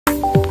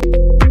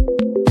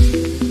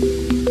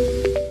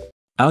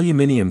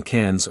Aluminium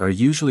cans are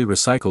usually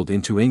recycled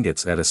into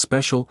ingots at a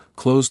special,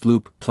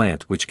 closed-loop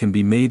plant which can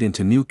be made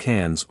into new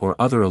cans or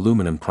other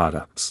aluminum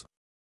products.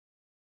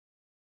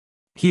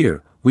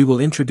 Here, we will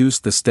introduce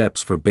the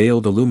steps for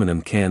baled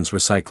aluminum cans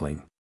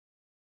recycling.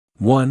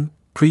 1.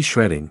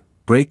 Pre-shredding,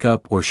 break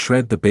up or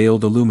shred the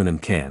baled aluminum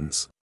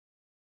cans.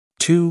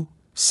 2.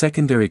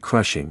 Secondary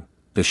crushing,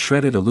 the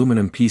shredded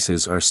aluminum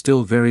pieces are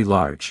still very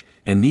large,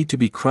 and need to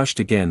be crushed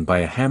again by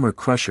a hammer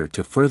crusher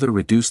to further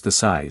reduce the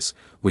size,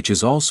 which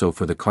is also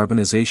for the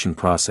carbonization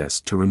process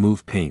to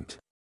remove paint.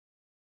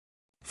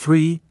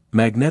 3.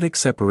 Magnetic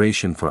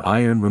separation for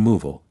iron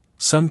removal,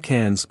 some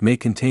cans may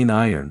contain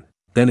iron,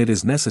 then it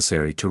is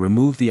necessary to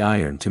remove the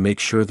iron to make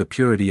sure the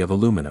purity of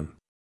aluminum.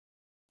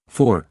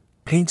 4.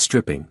 Paint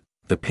stripping,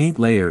 the paint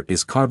layer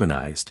is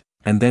carbonized,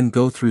 and then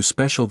go through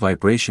special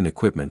vibration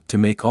equipment to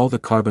make all the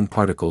carbon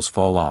particles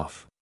fall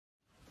off.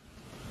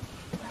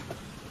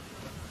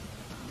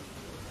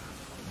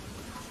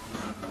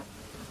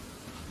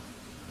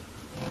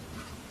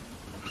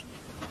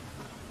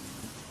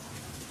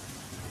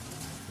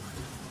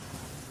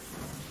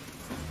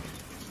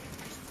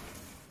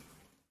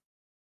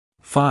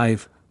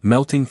 Five.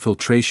 Melting,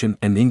 filtration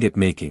and ingot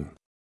making.